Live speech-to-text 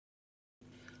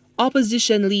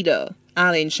Opposition leader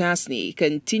Allen Chastanet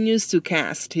continues to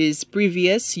cast his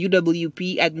previous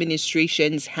UWP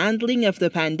administration's handling of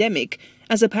the pandemic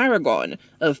as a paragon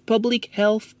of public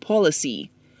health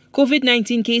policy.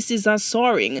 COVID-19 cases are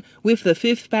soaring, with the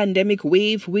fifth pandemic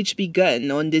wave, which began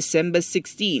on December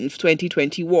 16,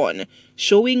 2021,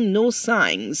 showing no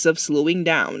signs of slowing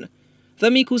down. The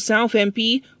Miku South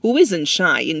MP, who isn't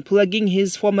shy in plugging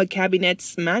his former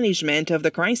cabinet's management of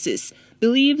the crisis,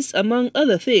 believes, among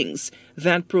other things,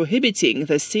 that prohibiting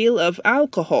the sale of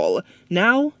alcohol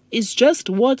now is just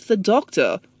what the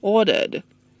doctor ordered.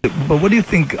 But what do you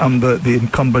think the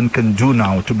incumbent can do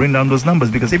now to bring down those numbers?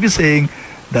 Because if you're saying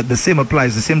that the same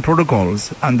applies, the same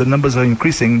protocols, and the numbers are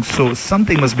increasing, so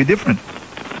something must be different.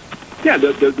 Yeah,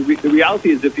 the reality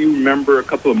is, if you remember a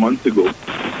couple of months ago,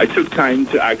 I took time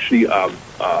to actually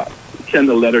send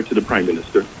a letter to the Prime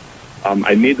Minister.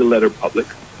 I made the letter public,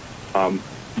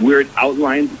 where it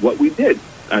outlined what we did.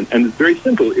 And it's very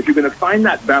simple. If you're going to find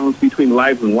that balance between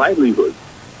lives and livelihoods,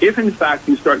 if in fact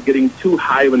you start getting too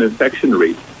high of an infection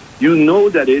rate, you know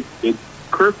that it's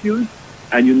curfews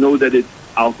and you know that it's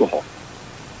alcohol.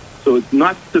 So it's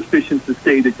not sufficient to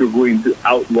say that you're going to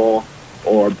outlaw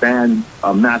or ban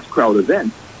mass crowd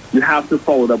events. You have to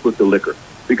follow it up with the liquor,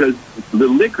 because the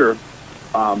liquor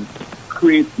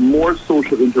creates more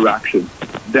social interaction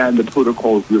than the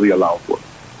protocols really allow for.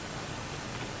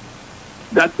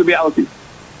 That's the reality.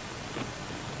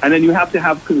 And then you have to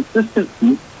have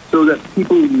consistency so that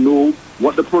people know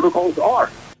what the protocols are.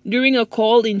 During a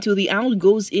call into the Out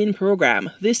Goes In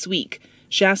program this week,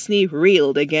 Chastanet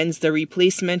railed against the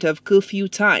replacement of curfew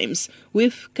times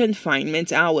with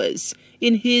confinement hours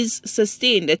in his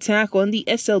sustained attack on the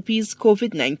SLP's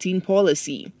COVID-19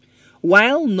 policy.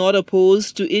 While not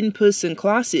opposed to in-person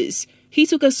classes, he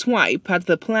took a swipe at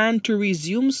the plan to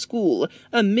resume school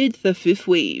amid the fifth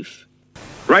wave.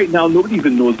 Right now, nobody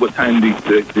even knows what time the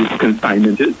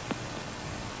confinement is.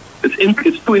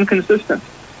 It's too inconsistent.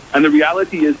 And the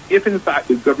reality is, if in fact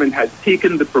the government had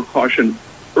taken the precaution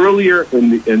earlier in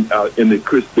the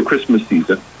Christmas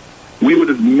season, we would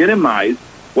have minimized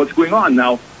what's going on.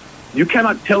 Now, you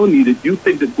cannot tell me that you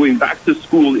think that going back to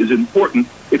school is important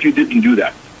if you didn't do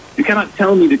that. You cannot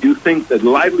tell me that you think that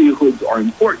livelihoods are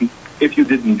important if you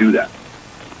didn't do that.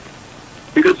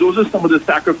 Because those are some of the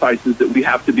sacrifices that we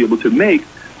have to be able to make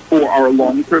for our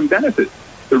long-term benefits.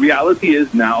 The reality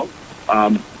is now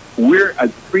we're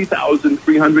at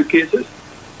 3,300 cases.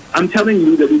 I'm telling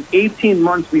you that in 18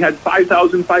 months we had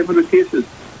 5,500 cases.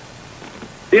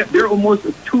 They're almost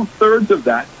two-thirds of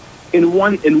that in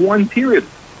one period,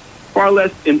 far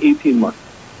less in 18 months.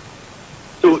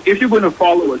 So if you're going to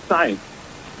follow a science,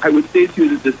 I would say to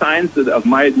you that the science of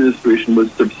my administration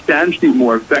was substantially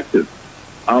more effective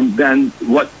than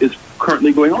what is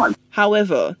currently going on.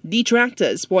 However,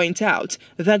 detractors point out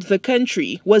that the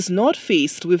country was not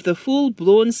faced with the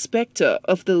full-blown specter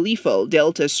of the lethal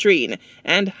Delta strain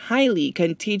and highly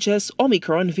contagious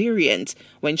Omicron variant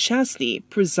when Chastanet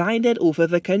presided over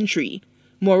the country.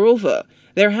 Moreover,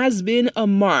 there has been a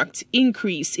marked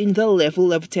increase in the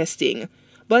level of testing.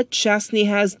 But Chastanet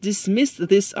has dismissed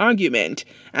this argument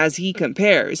as he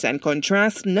compares and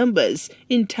contrasts numbers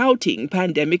in touting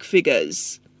pandemic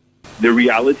figures. The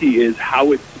reality is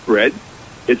how it's spread,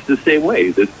 it's the same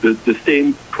way. The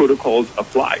same protocols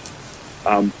apply.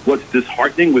 What's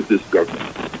disheartening with this government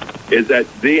is that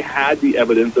they had the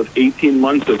evidence of 18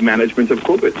 months of management of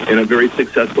COVID in a very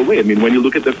successful way. I mean, when you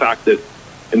look at the fact that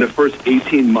in the first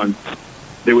 18 months,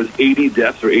 there was 80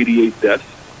 deaths or 88 deaths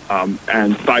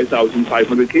and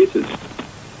 5,500 cases.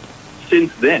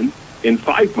 Since then, in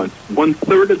 5 months,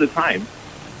 1/3 of the time,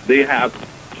 they have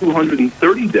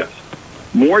 230 deaths.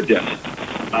 More deaths,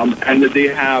 and that they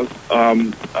have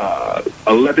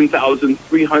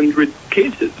 11,300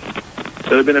 cases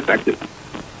that have been affected.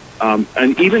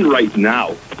 And even right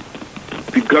now,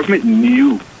 the government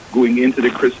knew going into the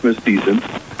Christmas season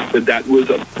that was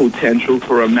a potential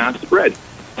for a mass spread.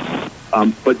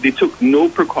 But they took no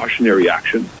precautionary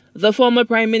action. The former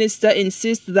Prime Minister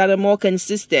insists that a more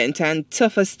consistent and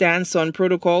tougher stance on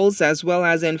protocols as well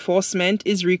as enforcement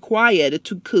is required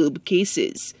to curb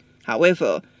cases.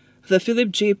 However, the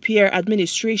Philip J. Pierre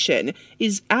administration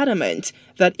is adamant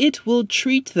that it will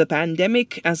treat the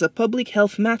pandemic as a public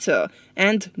health matter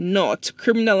and not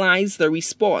criminalize the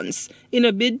response in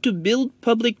a bid to build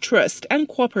public trust and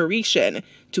cooperation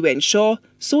to ensure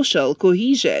social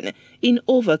cohesion in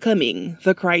overcoming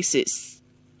the crisis.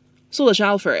 Solange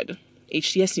Alfred,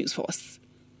 HTS News Force.